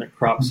a sudden it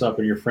crops up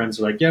and your friends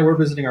are like, yeah, we're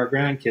visiting our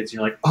grandkids. And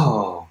you're like,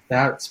 oh,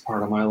 that's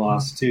part of my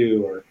loss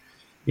too. Or,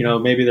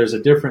 maybe there's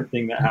a different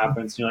thing that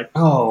happens. And you're like,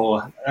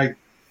 oh,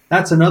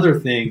 that's another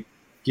thing.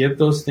 Give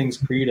those things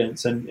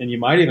credence. And you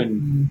might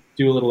even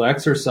do a little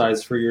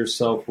exercise for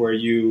yourself where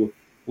you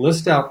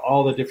list out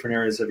all the different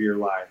areas of your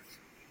life,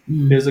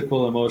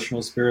 physical,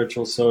 emotional,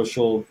 spiritual,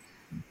 social,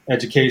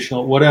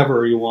 educational,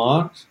 whatever you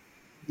want.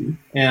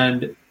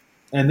 And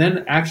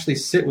then actually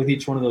sit with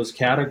each one of those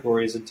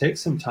categories and take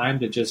some time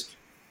to just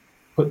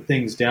put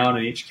things down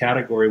in each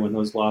category when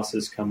those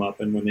losses come up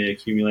and when they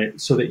accumulate,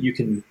 so that you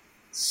can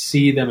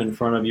see them in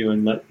front of you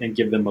and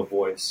give them a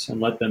voice and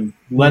let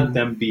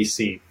them be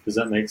seen. Does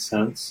that make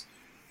sense?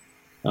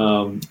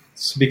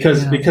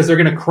 Because they're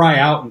going to cry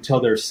out until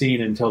they're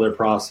seen, until they're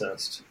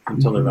processed,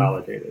 until they're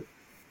validated.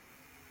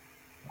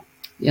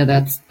 Yeah,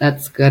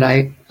 that's good.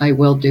 I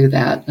will do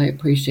that. I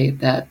appreciate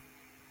that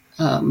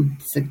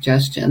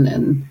suggestion.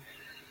 And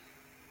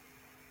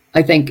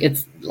I think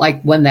it's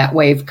like when that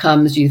wave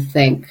comes, you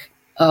think,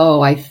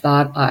 oh, I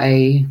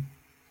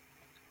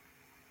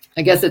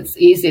guess it's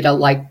easy to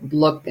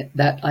look at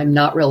that I'm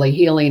not really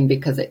healing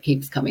because it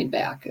keeps coming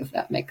back, if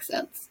that makes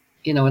sense.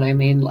 You know what I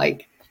mean?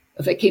 Like,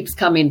 if it keeps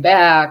coming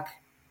back,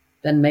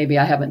 then maybe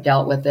I haven't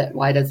dealt with it.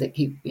 Why does it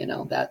keep,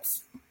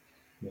 that's...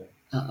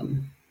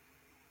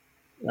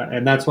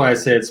 And that's why I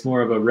say it's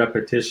more of a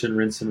repetition,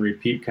 rinse and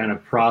repeat kind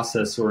of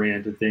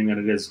process-oriented thing than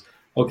it is,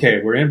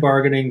 okay, we're in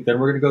bargaining, then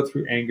we're going to go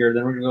through anger,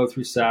 then we're going to go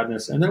through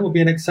sadness, and then we'll be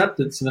in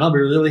acceptance, and then I'll be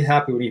really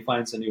happy when he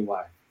finds a new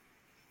wife.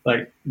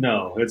 Like,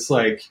 no, it's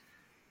like,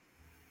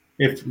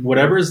 if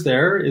whatever's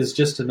there is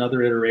just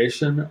another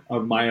iteration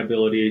of my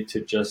ability to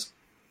just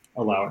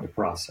allow it to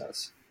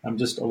process. I'm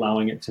just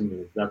allowing it to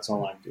move. That's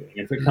all I'm doing.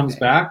 If it comes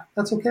back,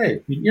 that's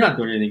okay. You're not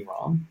doing anything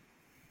wrong.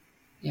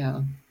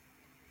 Yeah.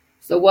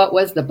 So what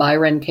was the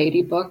Byron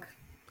Katie book?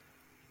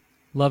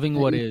 Loving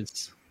What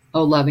Is.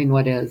 Oh, Loving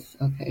What Is.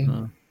 Okay.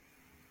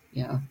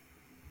 Yeah.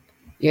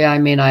 Yeah, I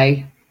mean,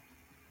 I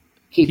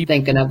keep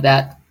thinking of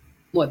that,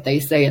 what they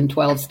say in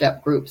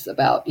 12-step groups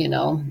about,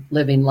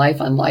 living life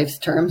on life's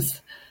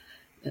terms.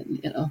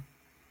 And,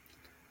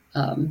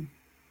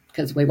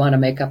 because we want to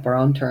make up our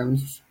own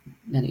terms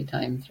many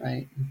times,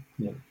 right?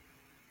 Yeah.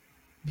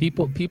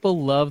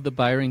 People love the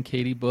Byron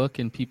Katie book,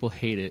 and people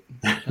hate it.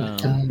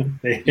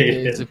 They hate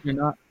it.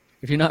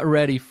 If you're not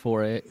ready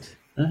for it,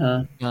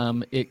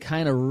 it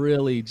kind of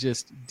really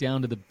just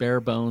down to the bare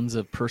bones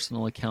of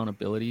personal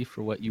accountability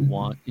for what you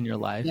want in your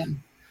life,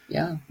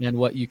 and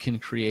what you can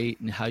create,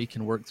 and how you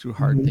can work through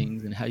hard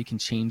things, and how you can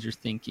change your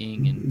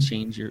thinking and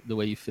change the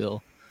way you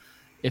feel.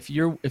 If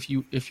you're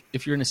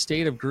in a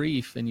state of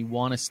grief and you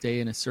want to stay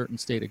in a certain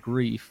state of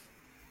grief,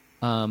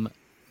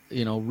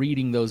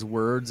 reading those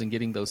words and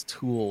getting those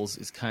tools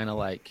is kind of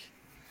like,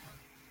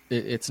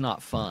 it's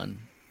not fun.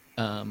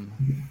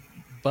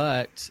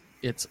 But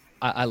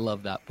I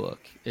love that book.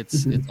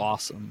 It's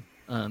awesome.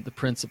 The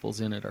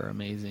principles in it are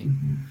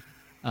amazing.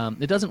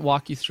 It doesn't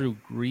walk you through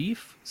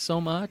grief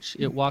so much.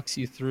 It walks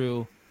you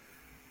through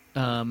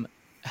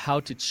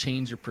how to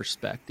change your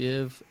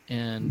perspective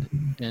and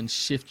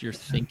shift your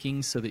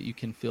thinking so that you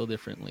can feel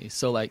differently.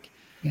 So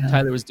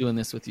Tyler was doing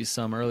this with you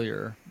some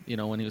earlier,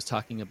 when he was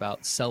talking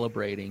about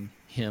celebrating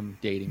him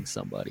dating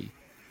somebody.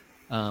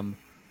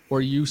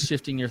 Or you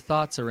shifting your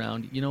thoughts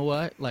around, you know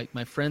what, like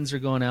my friends are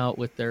going out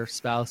with their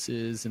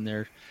spouses and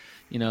they're,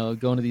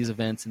 going to these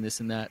events and this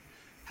and that.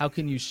 How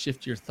can you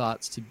shift your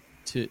thoughts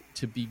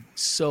to be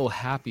so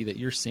happy that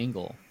you're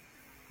single,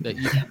 that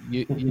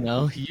you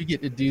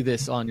get to do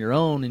this on your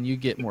own and you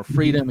get more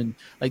freedom, and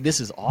like, this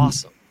is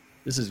awesome.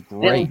 This is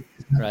great.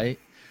 Yeah. Right.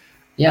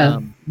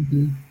 Yeah.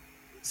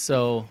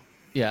 So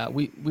yeah,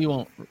 we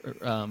won't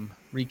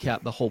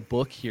recap the whole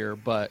book here,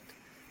 but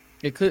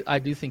I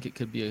do think it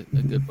could be a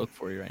good book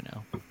for you right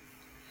now.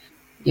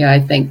 Yeah, I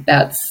think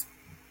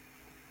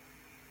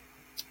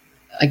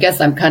I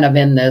guess I'm kind of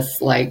in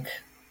this,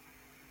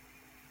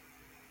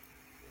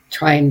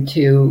 trying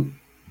to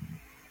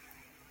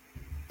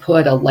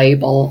put a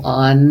label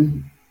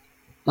on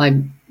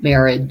my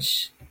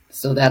marriage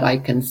so that I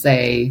can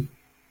say,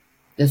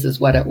 this is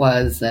what it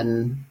was,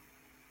 and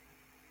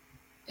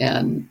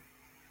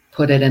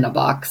put it in a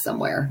box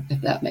somewhere,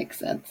 if that makes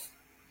sense.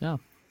 Yeah.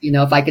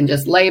 if I can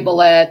just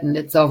label it and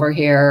it's over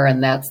here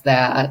and that's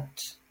that.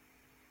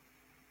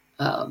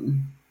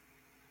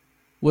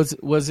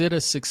 Was it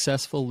a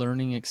successful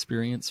learning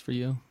experience for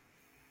you?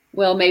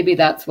 Well, maybe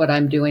that's what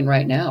I'm doing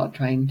right now,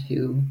 trying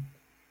to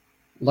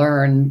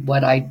learn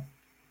what I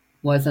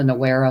wasn't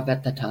aware of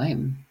at the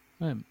time.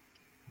 Right.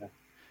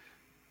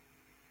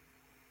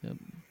 Yep.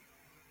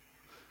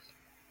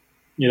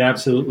 It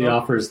absolutely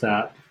offers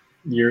that.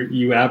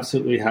 You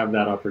absolutely have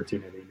that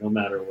opportunity, no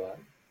matter what.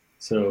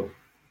 So,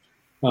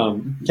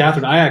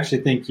 Catherine, I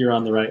actually think you're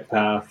on the right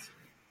path.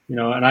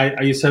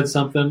 And you said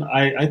something.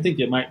 I think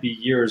it might be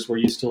years where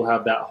you still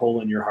have that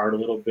hole in your heart a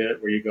little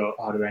bit, where you go,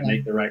 "Oh, did I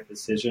make the right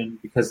decision?"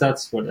 Because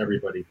that's what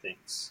everybody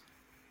thinks,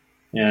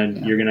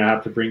 and you're going to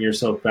have to bring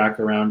yourself back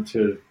around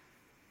to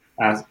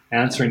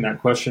answering that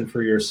question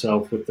for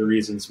yourself with the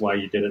reasons why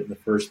you did it in the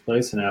first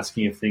place, and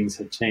asking if things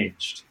had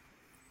changed.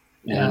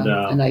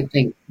 And I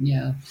think,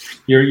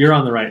 you're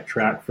on the right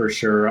track for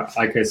sure.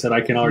 Like I said, I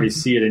can already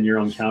see it in your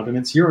own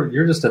countenance.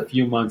 You're just a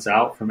few months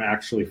out from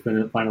actually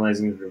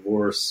finalizing the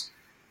divorce.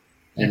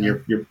 And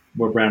you're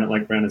where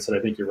Brandon said,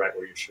 I think you're right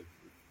where you should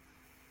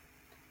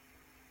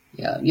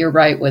be. Yeah, you're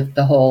right with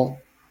the hole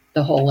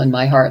in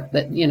my heart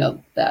that,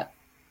 that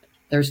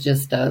there's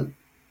just I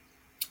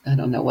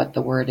don't know what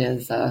the word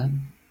is, a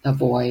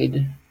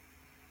void.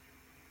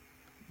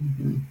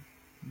 Mm-hmm.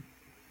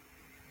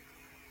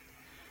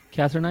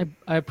 Catherine,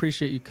 I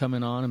appreciate you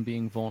coming on and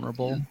being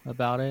vulnerable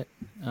about it.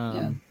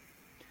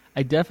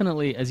 I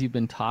definitely, as you've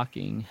been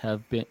talking,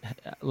 have been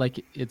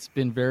it's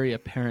been very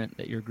apparent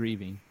that you're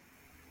grieving.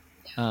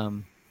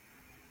 And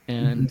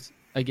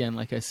again,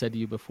 like I said to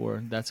you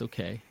before, that's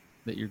okay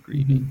that you're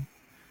grieving.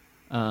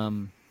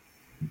 And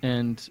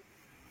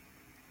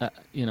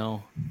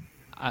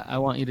I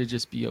want you to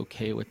just be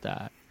okay with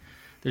that.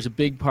 There's a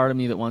big part of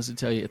me that wants to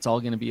tell you it's all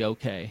going to be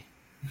okay.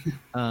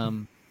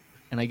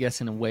 And I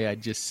guess in a way I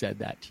just said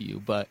that to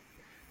you, but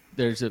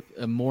there's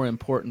a more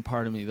important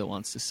part of me that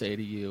wants to say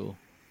to you,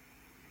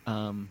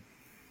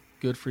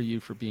 good for you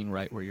for being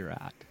right where you're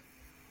at.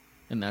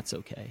 And that's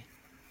okay.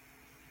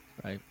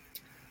 Right.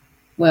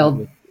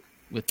 Well,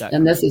 with that.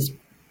 And this is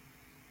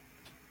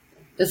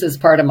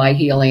part of my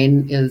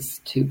healing, is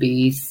to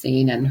be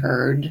seen and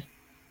heard.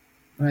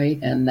 Right.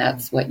 And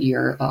that's what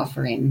you're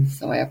offering.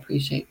 So I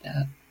appreciate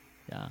that.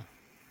 Yeah.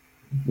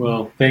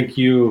 Well, thank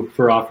you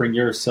for offering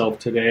yourself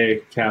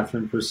today,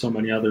 Catherine, for so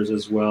many others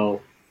as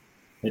well.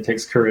 It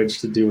takes courage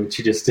to do what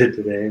you just did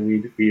today,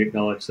 and we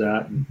acknowledge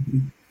that.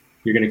 And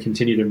you're going to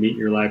continue to meet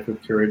your life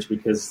with courage,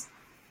 because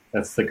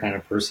that's the kind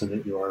of person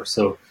that you are.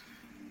 So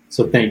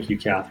thank you,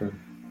 Catherine.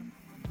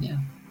 Yeah.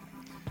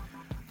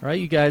 All right,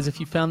 you guys, if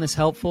you found this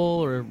helpful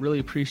or really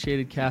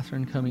appreciated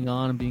Catherine coming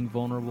on and being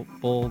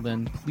vulnerable,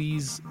 then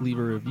please leave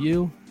a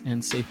review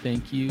and say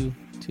thank you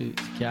to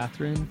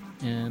Catherine.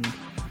 And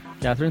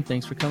Catherine,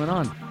 thanks for coming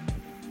on.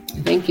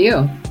 Thank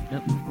you.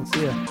 Yep, we'll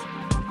see you.